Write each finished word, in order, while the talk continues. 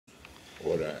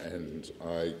Order, and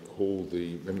I call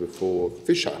the member for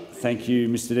Fisher. Thank you,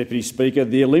 Mr Deputy Speaker.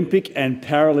 The Olympic and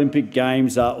Paralympic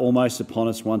Games are almost upon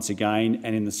us once again,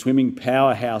 and in the swimming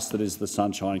powerhouse that is the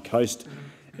Sunshine Coast,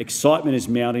 excitement is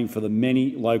mounting for the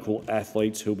many local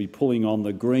athletes who will be pulling on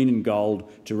the green and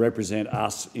gold to represent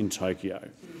us in Tokyo.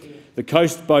 The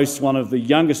coast boasts one of the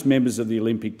youngest members of the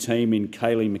Olympic team in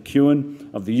Kaylee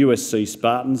McEwen of the USC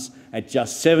Spartans. At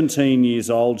just 17 years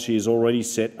old, she has already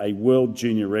set a world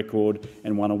junior record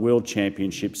and won a world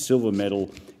championship silver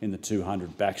medal in the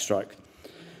 200 backstroke.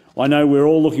 I know we're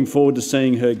all looking forward to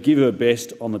seeing her give her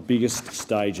best on the biggest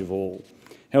stage of all.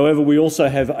 However, we also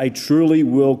have a truly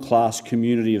world-class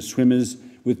community of swimmers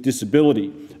with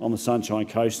disability on the Sunshine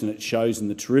Coast, and it shows in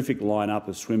the terrific lineup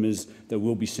of swimmers that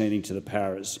we'll be sending to the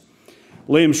Paras.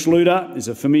 Liam Schluter is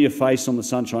a familiar face on the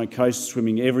Sunshine Coast,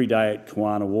 swimming every day at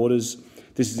Kiwana Waters.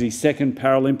 This is his second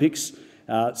Paralympics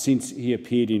since he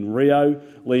appeared in Rio.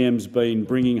 Liam's been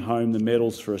bringing home the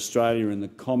medals for Australia in the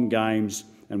Com Games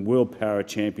and World Para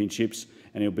Championships,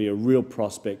 and he'll be a real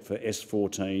prospect for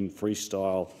S14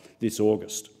 freestyle this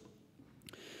August.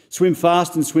 Swim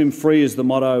fast and swim free is the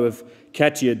motto of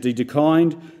Katja de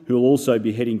Dekind, who will also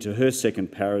be heading to her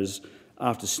second Paras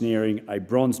after snaring a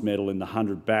bronze medal in the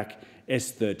 100 back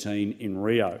S13 in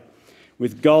Rio.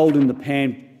 With gold in the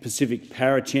Pan-Pacific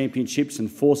Para Championships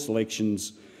and 4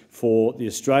 selections for the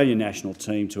Australian national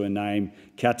team to her name,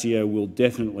 Katja will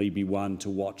definitely be one to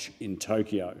watch in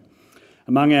Tokyo.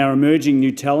 Among our emerging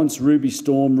new talents, Ruby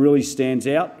Storm really stands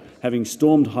out, having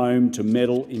stormed home to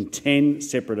medal in 10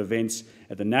 separate events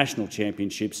at the National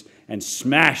Championships and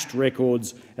smashed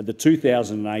records at the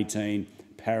 2018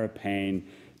 Para-Pan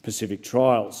Pacific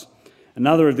Trials.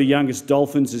 Another of the youngest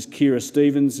Dolphins is Kira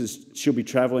Stevens, as she'll be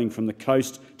travelling from the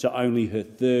coast to only her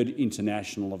 3rd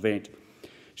international event.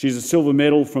 She's a silver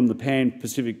medal from the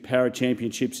Pan-Pacific Para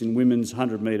Championships in women's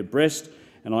 100-metre breast,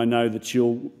 and I know that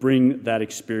she'll bring that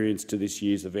experience to this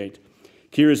year's event.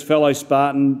 Kira's fellow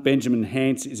Spartan, Benjamin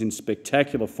Hance, is in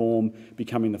spectacular form,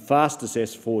 becoming the fastest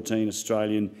S14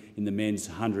 Australian in the men's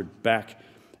 100 back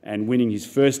and winning his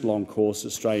first long course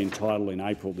Australian title in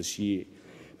April this year.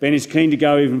 Ben is keen to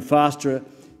go even faster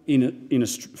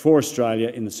for Australia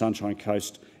in the Sunshine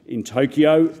Coast in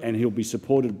Tokyo, and he'll be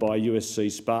supported by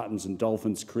USC Spartans and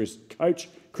Dolphins coach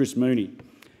Chris Mooney,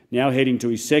 now heading to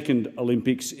his second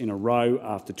Olympics in a row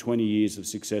after 20 years of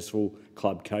successful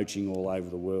club coaching all over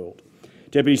the world.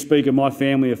 Deputy Speaker, my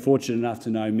family are fortunate enough to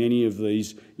know many of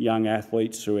these young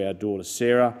athletes through our daughter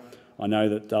Sarah. I know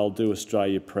that they'll do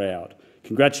Australia proud.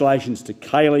 Congratulations to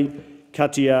Kaylee,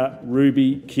 Katja,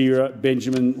 Ruby, Kira,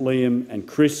 Benjamin, Liam and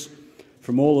Chris.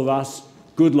 From all of us,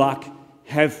 good luck,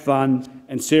 have fun,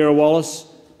 and Sarah Wallace,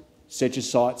 set your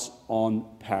sights on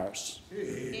Paris.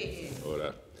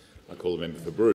 Order. I call the member for Bruce.